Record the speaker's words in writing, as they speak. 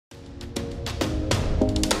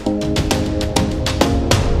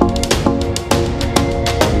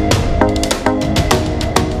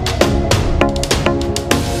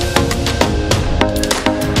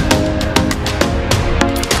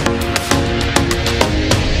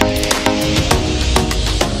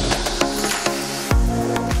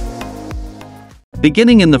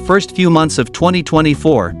Beginning in the first few months of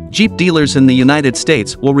 2024, Jeep dealers in the United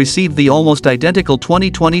States will receive the almost identical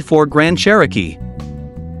 2024 Grand Cherokee.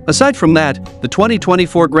 Aside from that, the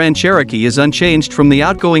 2024 Grand Cherokee is unchanged from the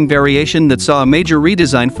outgoing variation that saw a major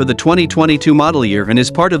redesign for the 2022 model year and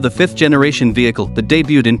is part of the 5th-generation vehicle that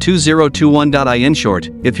debuted in 2021. In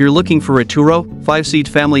short, if you're looking for a two-row, 5-seat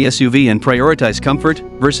family SUV and prioritize comfort,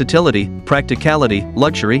 versatility, practicality,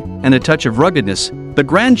 luxury, and a touch of ruggedness, the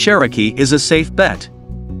Grand Cherokee is a safe bet.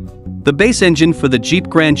 The base engine for the Jeep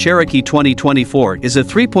Grand Cherokee 2024 is a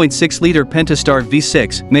 3.6-liter Pentastar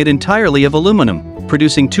V6 made entirely of aluminum,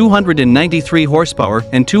 producing 293 horsepower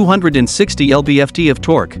and 260 lb-ft of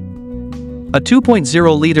torque. A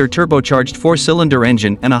 2.0-liter turbocharged 4-cylinder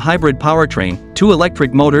engine and a hybrid powertrain, 2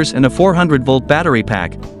 electric motors and a 400-volt battery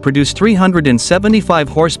pack, produce 375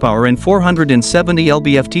 horsepower and 470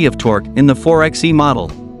 lb-ft of torque in the 4xe model.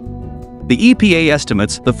 The EPA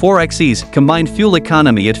estimates the 4xe's combined fuel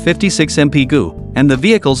economy at 56 mpg, and the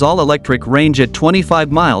vehicle's all-electric range at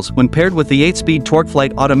 25 miles when paired with the 8-speed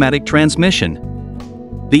TorqueFlite automatic transmission.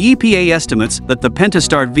 The EPA estimates that the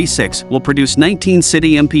Pentastar V6 will produce 19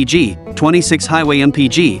 city mpg, 26 highway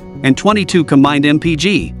mpg, and 22 combined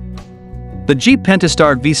mpg. The Jeep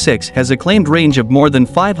Pentastar V6 has a claimed range of more than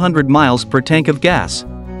 500 miles per tank of gas.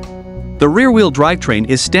 The rear-wheel drivetrain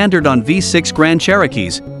is standard on V6 Grand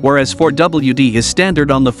Cherokees, whereas 4WD is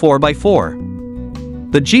standard on the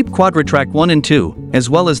 4x4. The Jeep Quadra-Trac 1 and 2,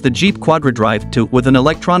 as well as the Jeep Quadra-Drive 2 with an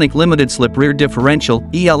electronic limited-slip rear differential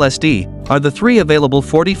 (ELSD), are the 3 available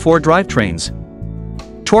 44 drivetrains.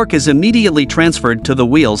 Torque is immediately transferred to the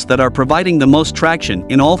wheels that are providing the most traction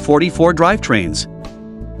in all 44 drivetrains.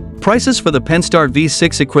 Prices for the Pentastar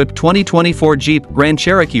V6-equipped 2024 Jeep Grand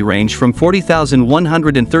Cherokee range from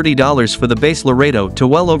 $40,130 for the base Laredo to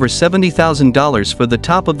well over $70,000 for the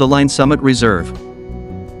top-of-the-line Summit Reserve.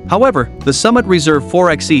 However, the Summit Reserve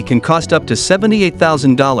 4xe can cost up to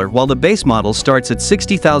 $78,000 while the base model starts at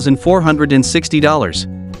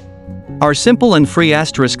 $60,460. Our simple and free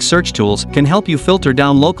asterisk search tools can help you filter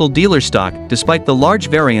down local dealer stock despite the large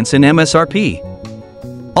variance in MSRP.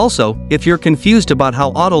 Also, if you're confused about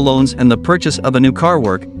how auto loans and the purchase of a new car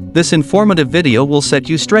work, this informative video will set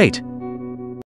you straight.